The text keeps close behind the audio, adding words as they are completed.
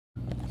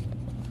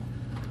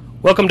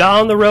Welcome to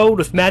On the Road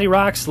with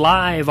MattyRocks,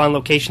 live on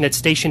location at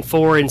Station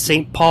 4 in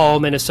St. Paul,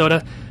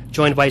 Minnesota,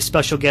 joined by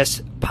special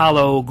guest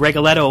Paolo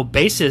Gregoletto,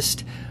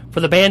 bassist for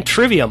the band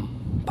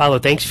Trivium. Paolo,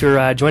 thanks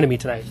for joining me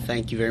tonight.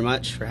 Thank you very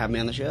much for having me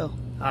on the show.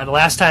 The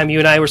last time you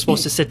and I were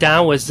supposed to sit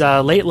down was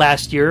late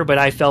last year, but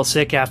I fell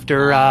sick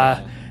after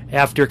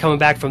coming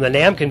back from the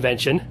NAMM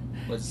convention.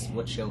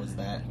 What show was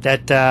that?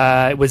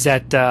 That was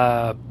at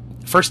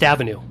First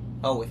Avenue.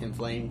 Oh, with In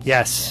Flames?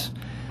 Yes. Yeah.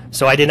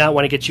 So I did not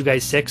want to get you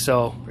guys sick,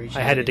 so Appreciate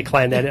I had to it.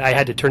 decline that. I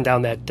had to turn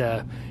down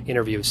that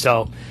interview.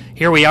 So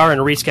here we are in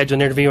a rescheduled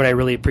interview, and I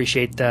really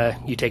appreciate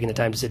you taking the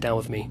time to sit down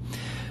with me.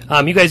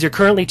 You guys are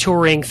currently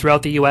touring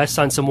throughout the U.S.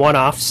 on some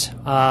one-offs.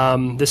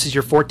 This is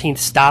your 14th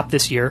stop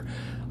this year.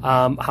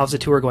 How's the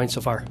tour going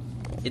so far?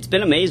 It's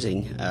been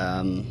amazing.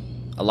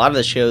 A lot of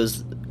the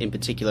shows, in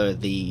particular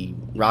the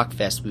Rock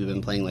Fest we've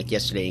been playing, like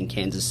yesterday in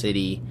Kansas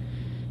City,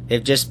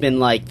 they've just been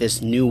like this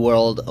new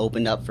world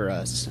opened up for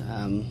us.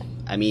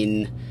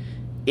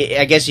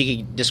 I guess you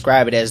could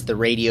describe it as the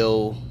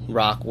radio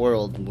rock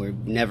world.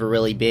 We've never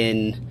really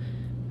been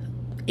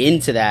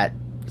into that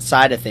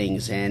side of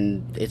things,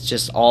 and it's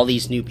just all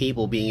these new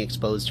people being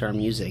exposed to our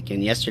music.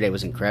 And yesterday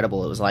was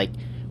incredible. It was like,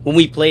 when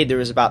we played, there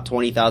was about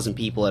 20,000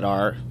 people at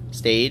our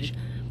stage,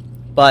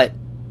 but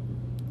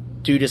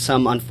due to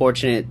some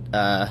unfortunate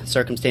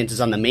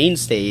circumstances on the main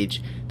stage,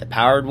 the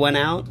power went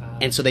out,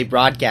 and so they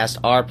broadcast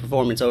our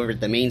performance over at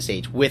the main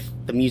stage with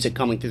the music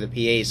coming through the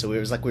PA, so it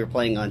was like we were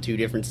playing on two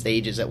different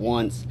stages at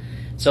once.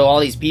 So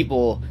all these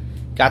people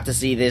got to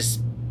see this,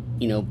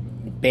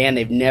 band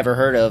they've never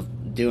heard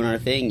of doing our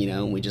thing,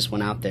 and we just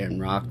went out there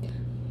and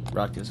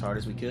rocked as hard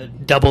as we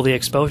could. Double the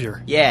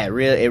exposure. Yeah,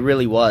 it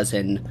really was.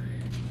 And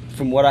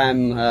from what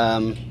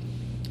I've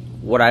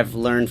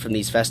learned from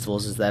these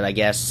festivals is that I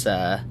guess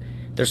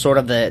they're sort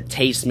of the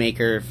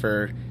tastemaker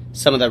for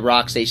some of the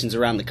rock stations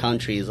around the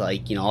country. Is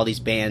like, all these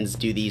bands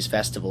do these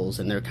festivals,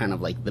 and they're kind of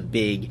like the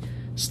big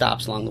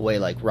stops along the way,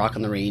 like Rock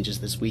on the Range is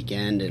this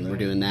weekend, and we're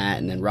doing that,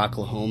 and then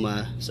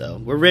Rocklahoma. So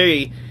we're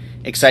very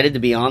excited to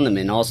be on them,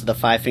 and also the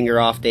Five Finger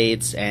Off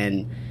dates,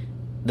 and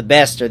the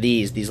best are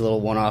these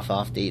little one-off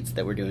off dates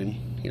that we're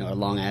doing, our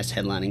long-ass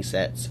headlining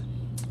sets.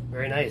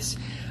 Very nice.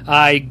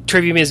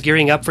 Trivium is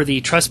gearing up for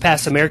the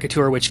Trespass America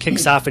Tour, which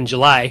kicks off in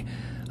July,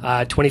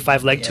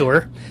 25-leg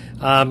tour.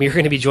 You're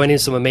going to be joining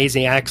some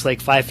amazing acts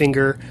like Five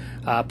Finger,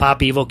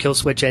 Pop Evil,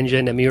 Killswitch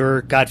Engine,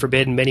 Amur, God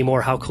Forbid, and many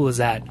more. How cool is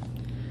that?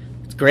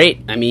 It's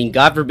great. I mean,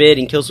 God Forbid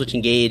and Killswitch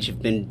Engage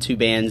have been two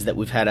bands that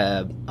we've had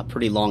a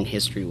pretty long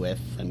history with.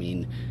 I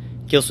mean,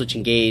 Killswitch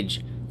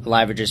Engage,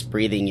 Alive or Just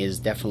Breathing, is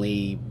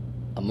definitely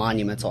a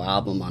monumental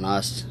album on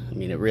us. I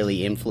mean, it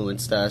really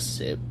influenced us.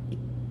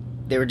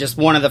 They were just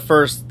one of the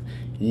first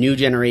new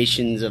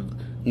generations of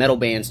metal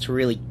bands to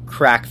really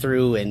crack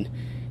through, and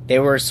they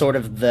were sort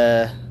of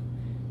the,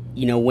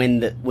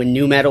 when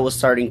new metal was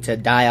starting to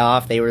die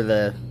off, they were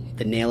the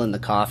nail in the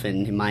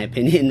coffin, in my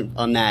opinion,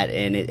 on that,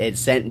 and it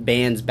sent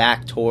bands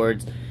back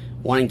towards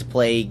wanting to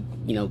play,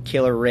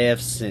 killer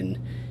riffs, and,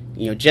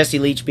 Jesse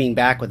Leach being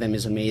back with them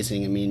is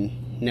amazing. I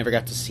mean, never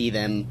got to see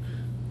them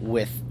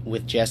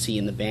with Jesse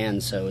in the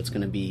band, so it's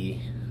going to be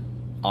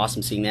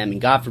awesome seeing them. And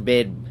God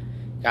Forbid,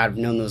 I've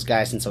known those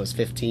guys since I was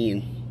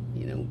 15.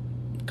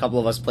 A couple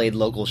of us played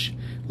local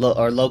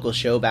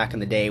show back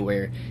in the day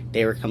where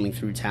they were coming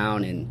through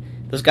town,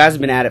 and those guys have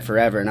been at it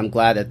forever, and I'm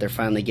glad that they're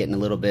finally getting a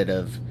little bit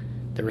of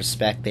the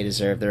respect they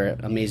deserve. They're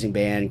an amazing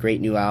band,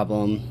 great new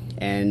album,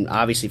 and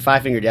obviously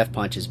Five Finger Death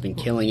Punch has been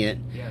killing it.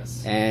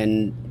 Yes.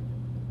 And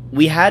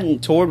we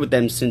hadn't toured with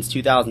them since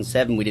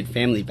 2007. We did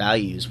Family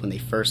Values when they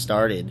first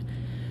started,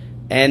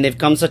 and they've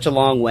come such a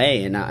long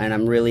way, and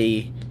I'm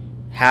really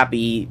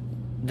happy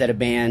that a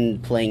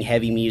band playing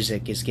heavy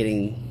music is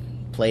getting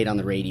played on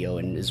the radio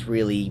and is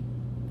really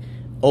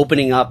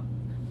opening up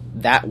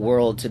that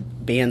world to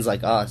bands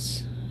like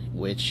us,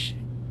 which,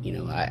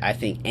 I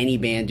think any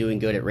band doing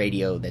good at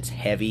radio that's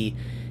heavy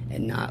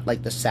and not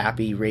like the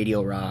sappy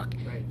radio rock,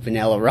 right,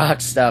 vanilla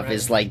rock stuff, right,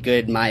 is like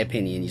good in my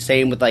opinion.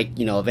 Same with like,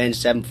 Avenged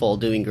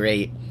Sevenfold doing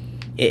great.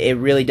 It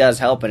really does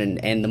help,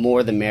 and the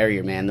more the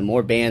merrier, man. The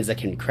more bands that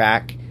can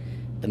crack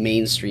the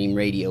mainstream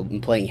radio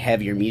and playing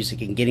heavier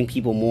music and getting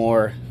people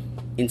more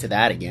into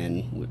that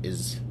again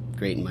is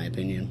great in my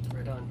opinion.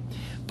 Right on.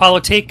 Paolo,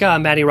 take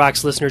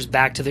MattyRocks listeners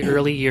back to the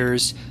early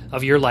years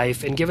of your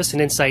life and give us an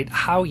insight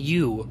how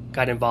you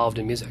got involved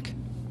in music.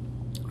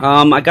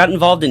 I got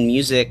involved in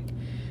music,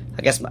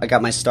 I guess I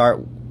got my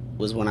start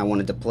was when I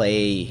wanted to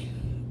play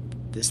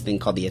this thing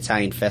called the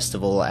Italian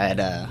Festival at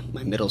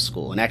my middle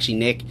school. And actually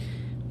Nick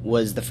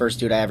was the first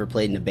dude I ever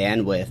played in a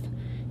band with.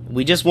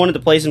 We just wanted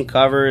to play some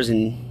covers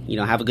and,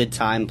 have a good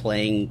time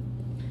playing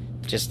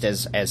just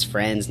as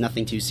friends,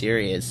 nothing too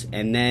serious.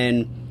 And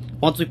then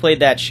once we played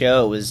that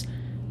show, it was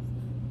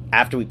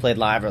after we played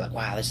live, we're like,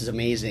 wow, this is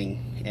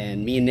amazing.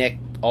 And me and Nick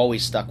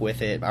always stuck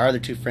with it. Our other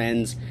two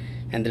friends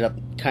ended up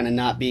kind of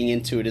not being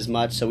into it as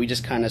much, so we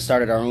just kind of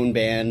started our own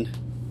band.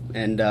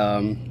 And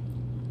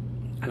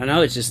I don't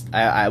know, it's just,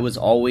 I was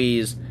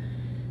always,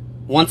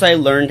 once I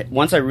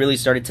really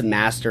started to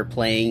master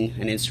playing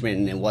an instrument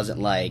and it wasn't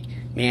like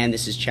man,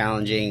 this is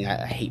challenging.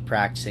 I hate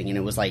practicing. And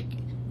it was like,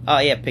 oh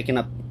yeah, picking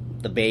up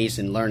the bass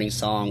and learning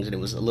songs, and it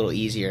was a little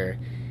easier.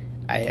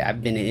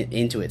 I've been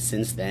into it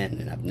since then,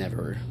 and I've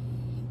never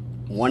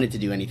wanted to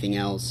do anything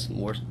else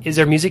more. Is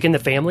there music in the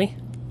family?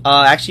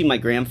 Actually, my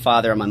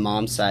grandfather on my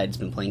mom's side has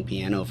been playing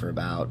piano for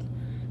about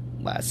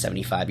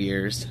 75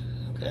 years,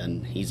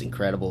 and he's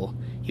incredible.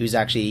 He was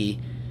actually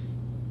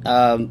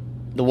the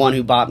one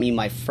who bought me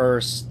my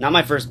first, not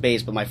my first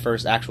bass, but my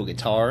first actual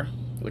guitar,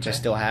 which I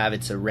still have.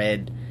 It's a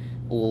red,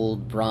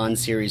 old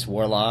Bronze Series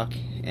Warlock,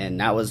 and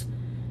that was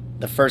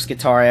the first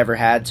guitar I ever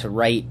had to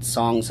write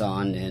songs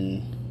on,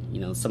 and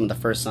some of the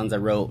first songs I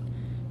wrote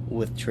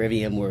with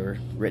Trivium were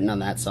written on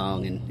that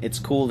song. And it's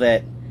cool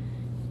that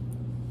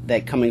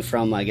coming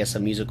from, I guess, a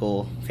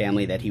musical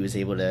family, that he was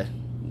able to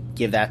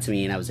give that to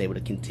me, and I was able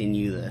to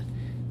continue the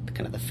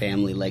kind of the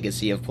family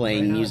legacy of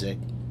playing music.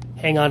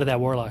 Hang on to that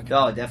Warlock.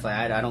 Oh,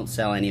 definitely. I don't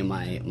sell any of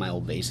my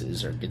old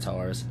basses or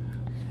guitars.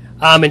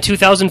 In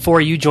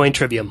 2004, you joined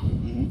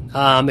Trivium.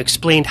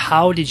 Explain,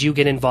 how did you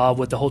get involved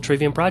with the whole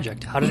Trivium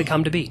project? How did it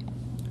come to be?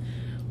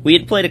 We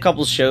had played a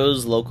couple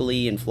shows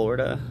locally in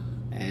Florida,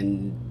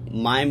 and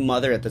my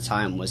mother at the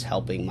time was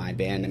helping my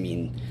band. I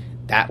mean,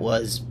 that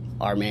was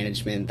our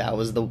management. That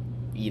was the,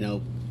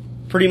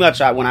 pretty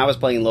much when I was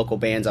playing local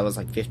bands, I was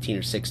like 15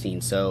 or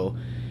 16, so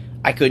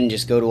I couldn't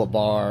just go to a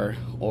bar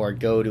or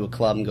go to a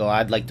club and go,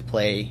 I'd like to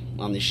play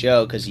on the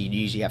show, because you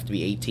usually have to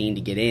be 18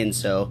 to get in.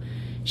 So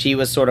she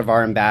was sort of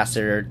our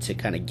ambassador to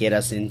kind of get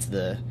us into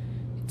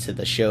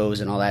the shows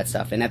and all that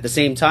stuff. And at the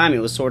same time, it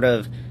was sort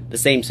of the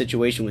same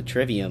situation with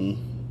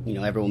Trivium,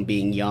 everyone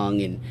being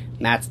young, and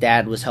Matt's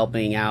dad was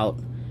helping out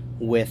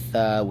with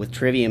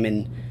Trivium.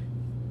 And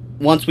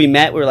once we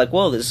met, we were like,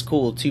 whoa, this is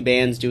cool. Two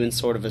bands doing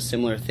sort of a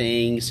similar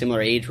thing,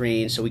 similar age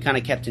range. So we kind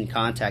of kept in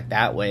contact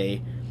that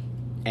way.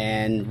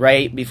 And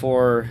right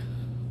before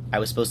I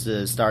was supposed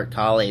to start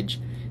college,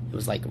 it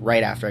was like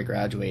right after I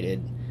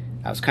graduated,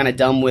 I was kind of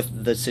done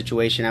with the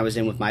situation I was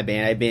in with my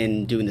band. I'd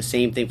been doing the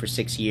same thing for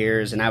 6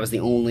 years, and I was the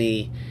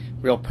only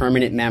real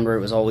permanent member.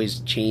 It was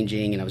always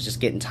changing, and I was just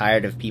getting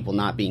tired of people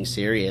not being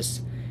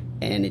serious.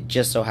 And it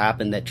just so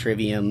happened that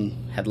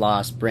Trivium had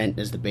lost Brent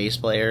as the bass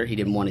player. He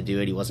didn't want to do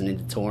it. He wasn't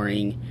into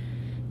touring.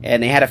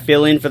 And they had a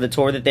fill-in for the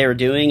tour that they were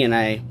doing, and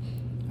I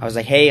was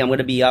like, hey, I'm going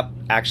to be up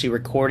actually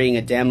recording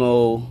a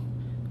demo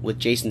with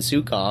Jason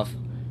Sukoff,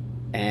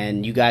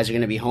 and you guys are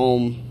going to be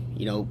home,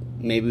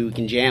 maybe we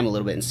can jam a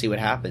little bit and see what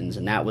happens.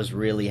 And that was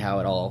really how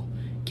it all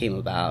came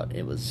about.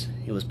 It was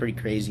pretty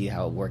crazy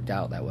how it worked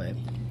out that way.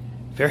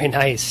 Very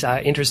nice.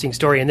 Interesting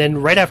story. And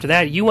then right after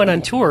that, you went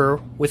on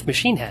tour with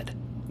Machine Head.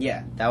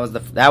 Yeah, that was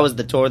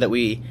the tour that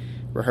we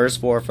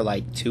rehearsed for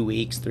like 2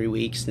 weeks, 3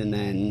 weeks, and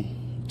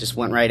then just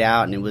went right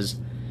out, and it was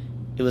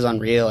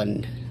unreal.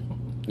 And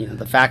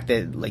the fact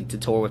that to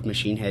tour with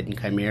Machine Head and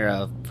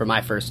Chimera for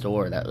my first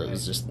tour, that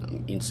was just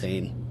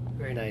insane.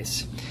 Very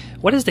nice.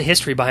 What is the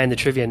history behind the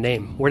Trivium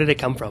name? Where did it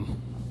come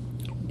from?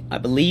 I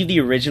believe the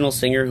original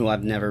singer, who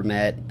I've never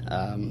met,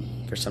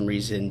 for some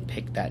reason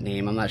picked that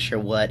name. I'm not sure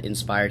what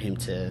inspired him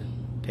to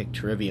pick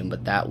Trivium,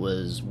 but that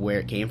was where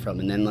it came from.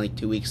 And then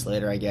 2 weeks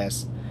later, I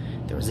guess,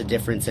 there was a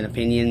difference in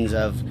opinions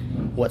of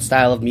what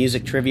style of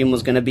music Trivium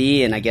was going to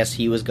be, and I guess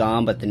he was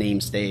gone, but the name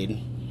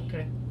stayed.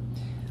 Okay.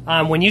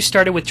 When you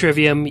started with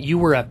Trivium, you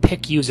were a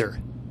pick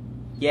user.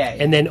 Yeah.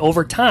 And then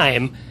over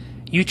time,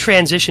 you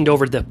transitioned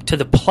over to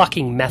the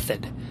plucking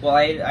method. Well,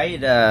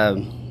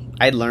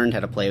 I'd learned how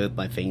to play with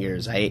my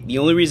fingers. The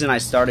only reason I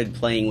started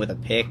playing with a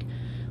pick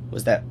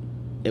was that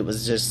it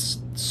was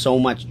just so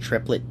much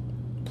triplet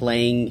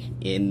playing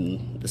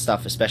in the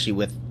stuff, especially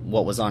with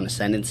what was on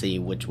Ascendancy,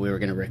 which we were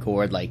going to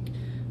record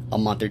a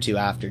month or two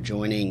after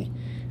joining.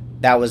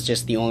 That was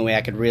just the only way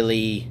I could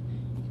really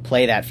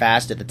play that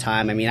fast at the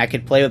time. I mean, I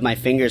could play with my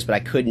fingers, but I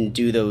couldn't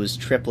do those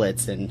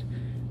triplets, and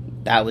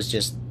that was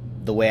just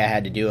the way I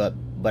had to do it.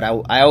 But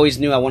I always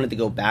knew I wanted to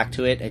go back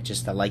to it.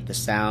 I liked the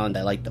sound.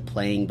 I liked the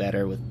playing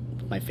better with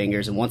my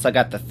fingers. And once I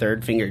got the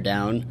third finger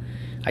down,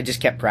 I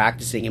just kept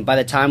practicing. And by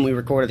the time we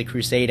recorded The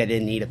Crusade, I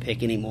didn't need a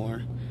pick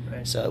anymore.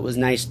 Right. So it was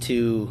nice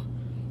to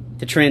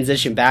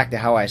transition back to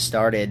how I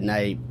started. And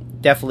I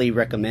definitely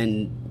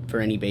recommend for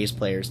any bass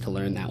players to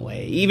learn that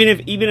way. Even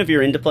if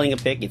you're into playing a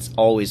pick, it's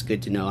always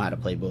good to know how to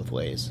play both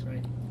ways.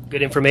 Right.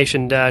 Good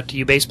information to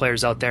you bass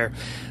players out there.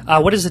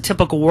 What is a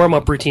typical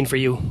warm-up routine for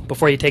you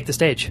before you take the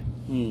stage?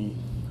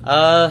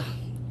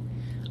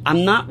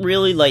 I'm not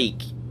really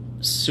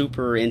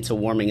super into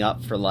warming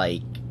up for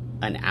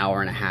an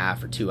hour and a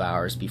half or 2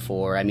 hours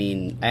before. I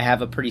mean, I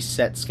have a pretty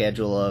set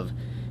schedule of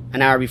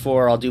an hour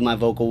before I'll do my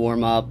vocal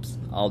warm-ups,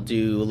 I'll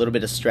do a little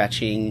bit of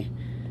stretching,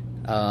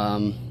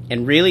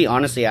 and really,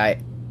 honestly,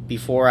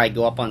 before I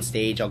go up on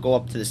stage, I'll go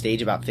up to the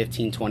stage about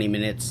 15-20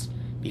 minutes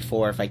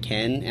before if I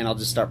can, and I'll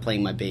just start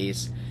playing my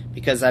bass,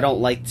 because I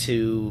don't like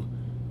to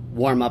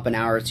warm up an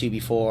hour or two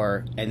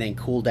before and then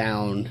cool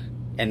down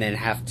and then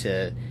have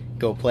to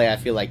go play. I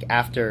feel like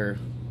after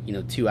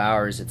 2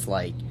 hours, it's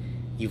like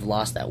you've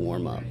lost that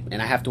warm up,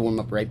 and I have to warm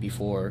up right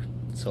before,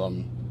 so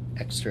I'm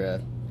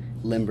extra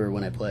limber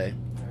when I play.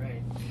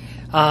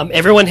 All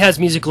Everyone has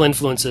musical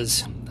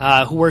influences.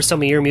 Who are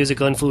some of your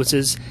musical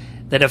influences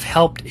that have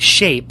helped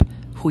shape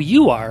who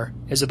you are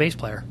as a bass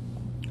player?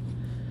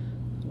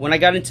 When I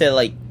got into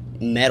like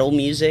metal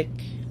music,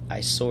 it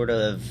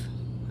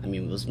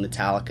was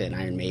Metallica and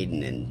Iron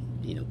Maiden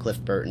and, you know, Cliff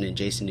Burton and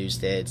Jason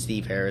Newsted,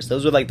 Steve Harris.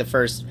 Those were like the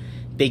first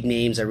big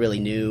names I really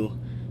knew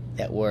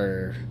that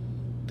were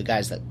the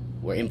guys that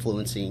were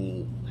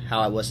influencing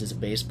how I was as a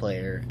bass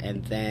player.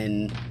 And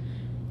then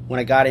when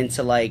I got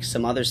into like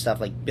some other stuff,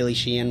 like Billy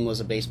Sheehan was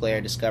a bass player I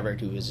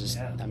discovered who was just,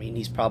 I mean,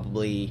 he's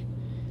probably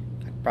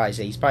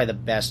the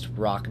best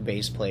rock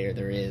bass player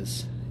there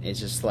is. It's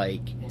just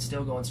like, and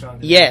still going strong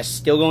today. Yes,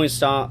 still going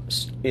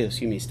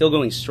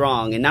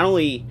strong. And not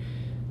only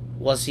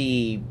was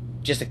he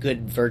just a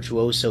good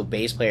virtuoso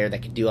bass player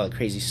that could do all the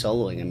crazy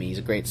soloing. I mean, he's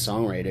a great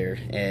songwriter,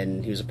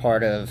 and he was a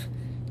part of,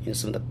 you know,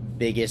 some of the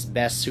biggest,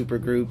 best super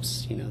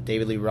groups. You know,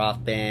 David Lee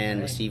Roth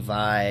Band with Steve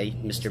Vai,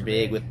 Mr.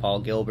 Big with Paul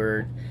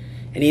Gilbert,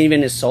 and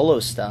even his solo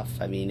stuff.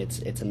 I mean,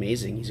 it's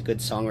amazing. He's a good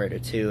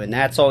songwriter too, and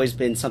that's always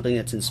been something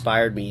that's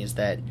inspired me. Is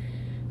that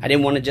I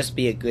didn't want to just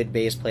be a good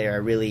bass player. I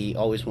really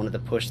always wanted to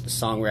push the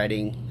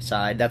songwriting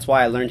side. That's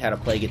why I learned how to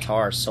play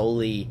guitar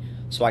solely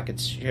so I could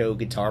show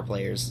guitar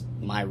players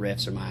my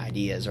riffs or my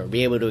ideas, or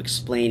be able to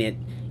explain it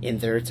in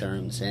their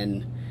terms.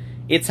 And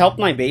it's helped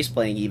my bass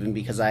playing even,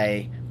 because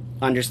I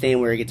understand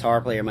where a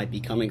guitar player might be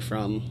coming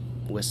from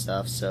with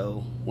stuff.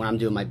 So when I'm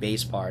doing my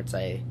bass parts,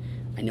 I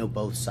know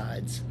both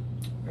sides.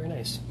 Very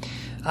nice.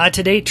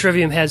 To date,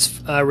 Trivium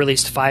has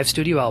released 5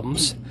 studio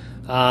albums.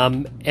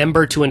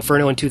 Ember to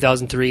Inferno in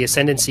 2003,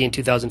 Ascendancy in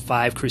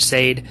 2005,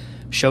 Crusade,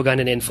 Shogun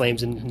and In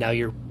Flames, and now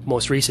your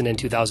most recent in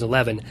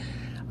 2011.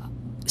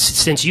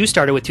 Since you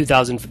started with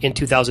in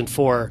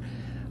 2004,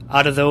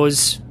 out of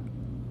those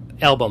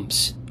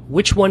albums,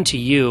 which one to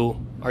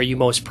you are you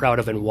most proud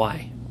of, and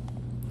why?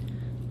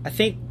 I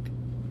think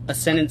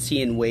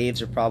Ascendancy and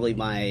Waves are probably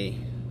the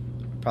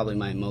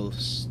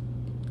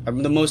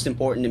most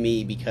important to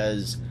me,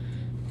 because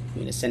I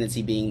mean,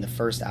 Ascendancy being the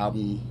first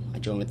album I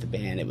joined with the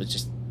band, it was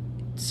just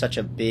such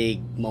a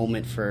big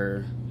moment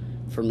for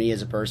me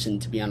as a person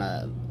to be on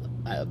a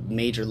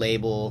major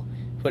label,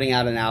 putting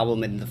out an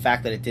album, and the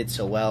fact that it did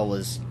so well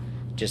was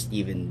just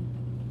even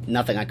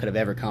nothing I could have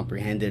ever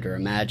comprehended or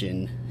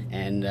imagined.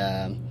 And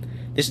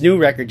this new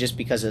record, just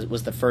because it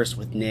was the first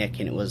with Nick,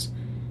 and it was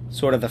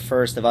sort of the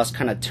first of us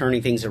kind of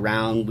turning things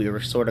around. We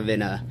were sort of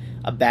in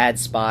a bad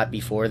spot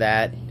before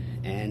that,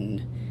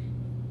 and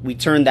we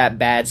turned that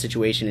bad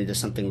situation into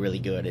something really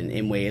good, and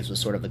In Waves was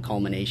sort of the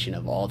culmination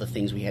of all the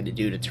things we had to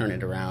do to turn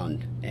it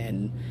around.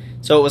 And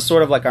so it was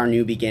sort of like our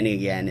new beginning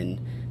again, and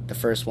the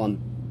first one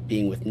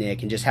being with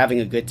Nick, and just having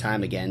a good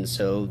time again.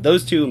 So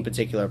those two in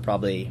particular are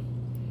probably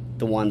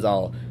the ones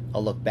I'll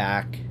look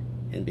back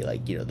and be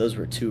like, you know, those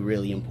were 2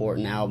 really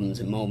important albums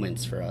and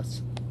moments for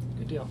us.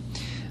 Good deal.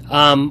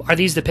 Are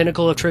these the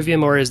pinnacle of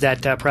Trivium, or is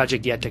that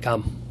project yet to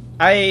come?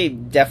 I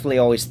definitely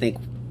always think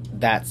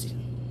that's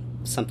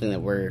something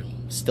that we're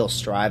still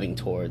striving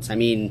towards. I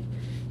mean,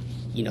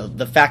 you know,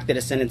 the fact that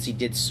Ascendancy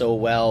did so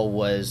well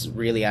was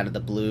really out of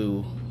the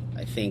blue.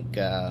 I think,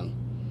 I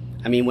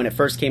mean, when it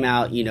first came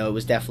out, you know,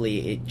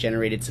 it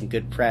generated some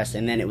good press,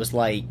 and then it was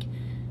like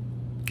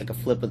a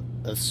flip of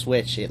a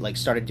switch. It like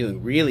started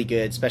doing really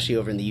good, especially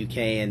over in the UK,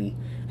 and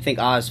I think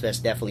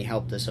Ozfest definitely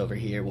helped us over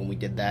here when we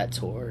did that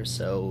tour.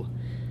 So,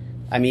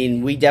 I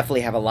mean, we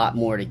definitely have a lot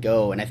more to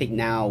go, and I think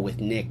now with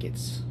Nick,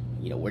 it's,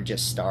 you know, we're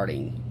just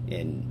starting,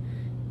 and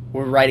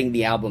we're writing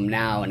the album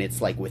now, and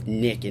it's like with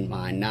Nick in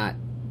mind, not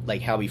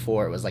like how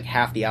before it was like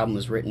half the album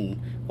was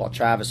written while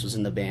Travis was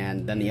in the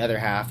band, then the other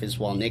half is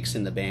while Nick's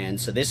in the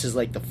band. So this is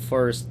like the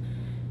first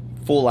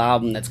full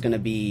album that's going to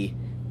be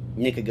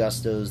Nick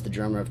Augusto's, the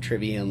drummer of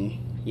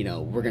Trivium. You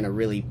know, we're going to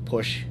really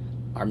push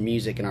our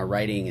music and our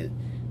writing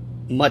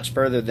much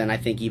further than I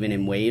think even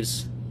In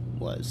Waves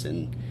was.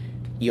 And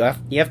you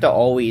have to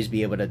always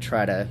be able to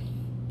try to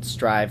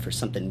strive for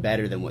something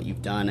better than what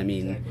you've done. I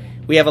mean,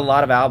 we have a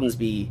lot of albums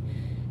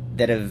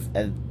that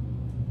have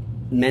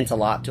meant a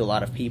lot to a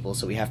lot of people,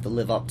 so we have to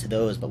live up to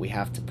those, but we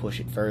have to push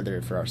it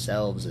further for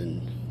ourselves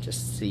and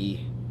just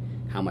see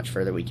how much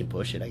further we can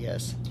push it, I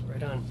guess.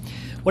 Right on.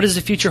 What does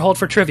the future hold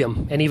for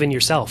Trivium, and even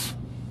yourself?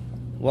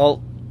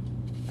 Well,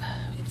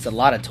 it's a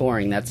lot of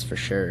touring, that's for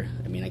sure.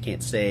 I mean, I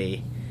can't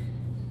say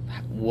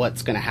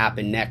what's going to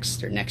happen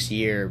next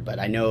year, but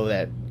I know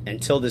that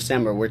until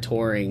December we're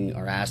touring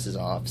our asses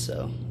off,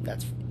 so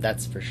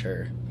that's for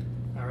sure.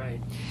 All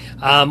right.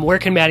 Where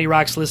can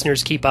MattyRocks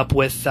listeners keep up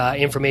with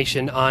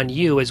information on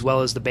you, as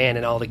well as the band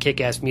and all the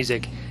kick-ass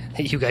music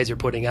that you guys are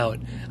putting out?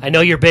 I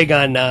know you're big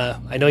on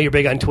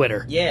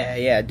Twitter.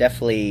 Yeah,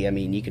 definitely. I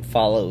mean, you could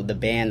follow the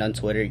band on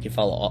Twitter. You can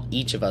follow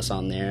each of us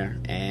on there,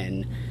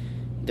 and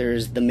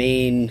there's the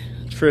main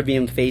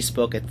Trivium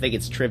Facebook. I think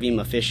it's Trivium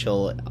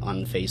Official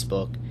on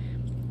Facebook,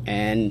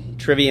 and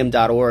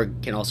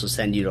Trivium.org can also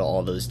send you to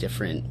all those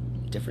different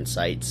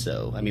sites.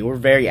 So, I mean, we're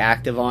very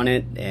active on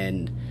it,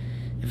 and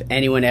if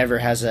anyone ever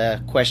has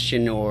a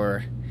question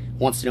or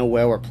wants to know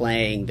where we're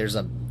playing, there's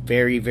a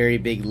very, very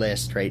big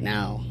list right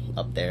now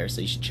up there,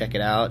 so you should check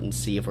it out and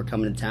see if we're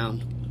coming to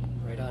town.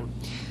 Right on.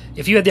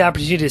 If you had the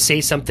opportunity to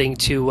say something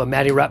to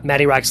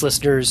MattyRocks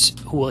listeners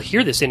who will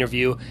hear this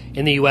interview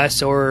in the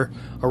U.S. or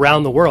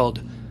around the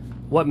world,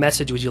 what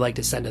message would you like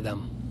to send to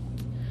them?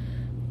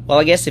 Well,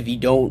 I guess if you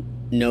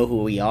don't know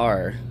who we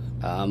are,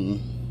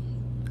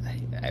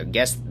 I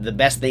guess the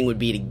best thing would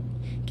be to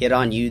get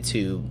on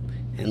YouTube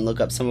and look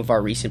up some of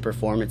our recent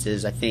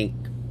performances. I think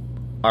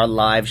our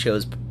live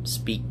shows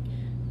speak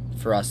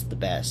for us the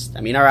best.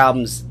 I mean, our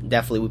albums,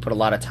 definitely, we put a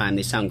lot of time.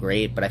 They sound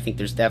great, but I think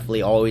there's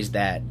definitely always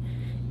that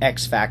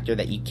X factor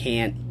that you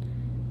can't,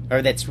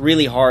 or that's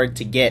really hard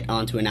to get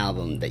onto an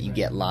album that you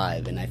get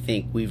live. And I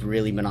think we've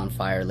really been on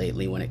fire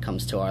lately when it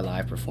comes to our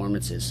live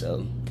performances.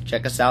 So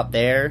check us out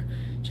there,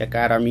 check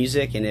out our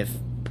music, and if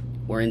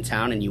we're in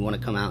town and you want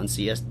to come out and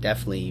see us,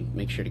 definitely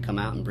make sure to come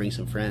out and bring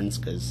some friends,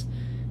 because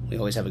we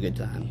always have a good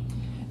time.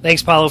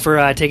 Thanks, Paolo,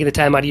 for taking the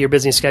time out of your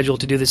busy schedule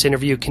to do this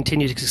interview.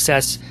 Continued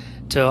success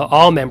to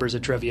all members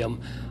of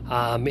Trivium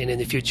and in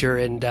the future.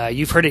 And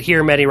you've heard it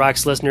here,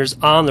 MattyRocks listeners,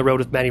 on the road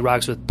with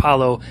MattyRocks with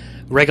Paolo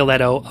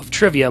Gregoletto of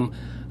Trivium.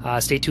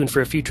 Stay tuned for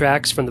a few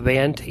tracks from the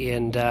band,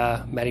 and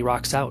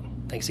MattyRocks out.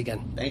 Thanks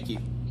again. Thank you.